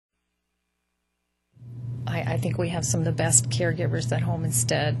think we have some of the best caregivers that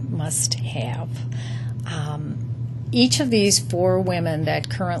Homestead must have. Each of these 4 women that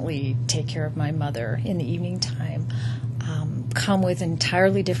currently take care of my mother in the evening time come with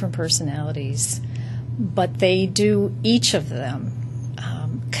entirely different personalities, but they do, each of them,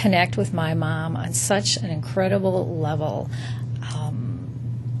 connect with my mom on such an incredible level.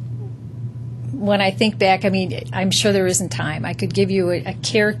 When I think back, I mean, I'm sure there isn't time. I could give you a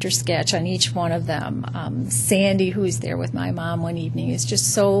character sketch on each one of them. Sandy, who's there with my mom one evening, is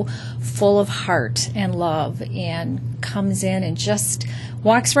just so full of heart and love and comes in and just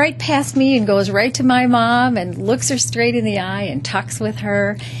walks right past me and goes right to my mom and looks her straight in the eye and talks with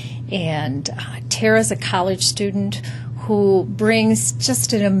her. And Tara's a college student who brings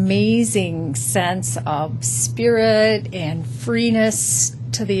just an amazing sense of spirit and freeness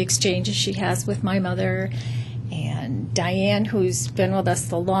to the exchanges she has with my mother. And Diane, who's been with us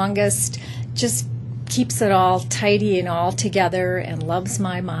the longest, just keeps it all tidy and all together and loves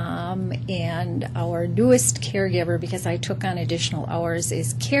my mom. And our newest caregiver, because I took on additional hours,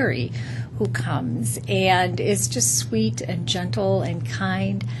 is Carrie, who comes and is just sweet and gentle and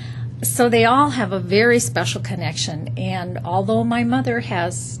kind. So they all have a very special connection. And although my mother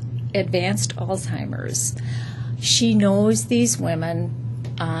has advanced Alzheimer's, she knows these women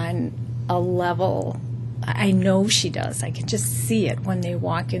on a level, I know she does. I can just see it when they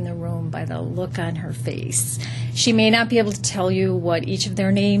walk in the room by the look on her face. She may not be able to tell you what each of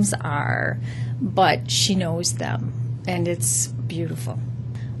their names are, but she knows them, and it's beautiful.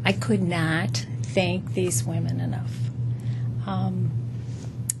 I could not thank these women enough.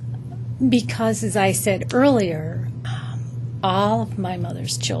 Because, as I said earlier, all of my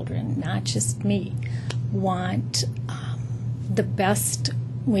mother's children, not just me, want the best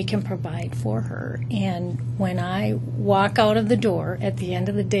we can provide for her. And when I walk out of the door at the end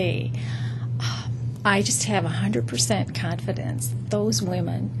of the day, I just have 100% confidence those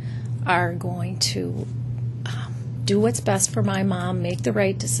women are going to do what's best for my mom, make the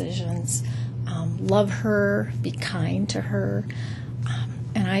right decisions, love her, be kind to her,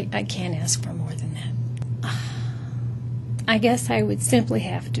 and I can't ask for more than that. I guess I would simply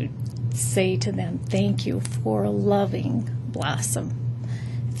have to say to them, thank you for loving Blossom.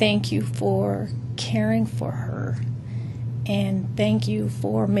 Thank you for caring for her. And thank you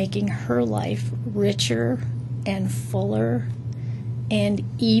for making her life richer and fuller and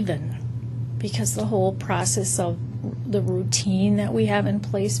even, because the whole process of the routine that we have in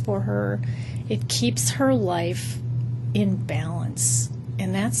place for her, it keeps her life in balance.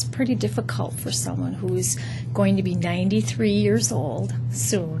 And that's pretty difficult for someone who is going to be 93 years old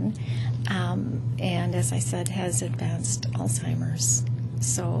soon, and as I said, has advanced Alzheimer's.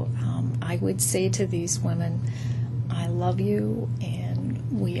 So I would say to these women, I love you,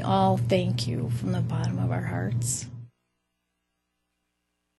 and we all thank you from the bottom of our hearts.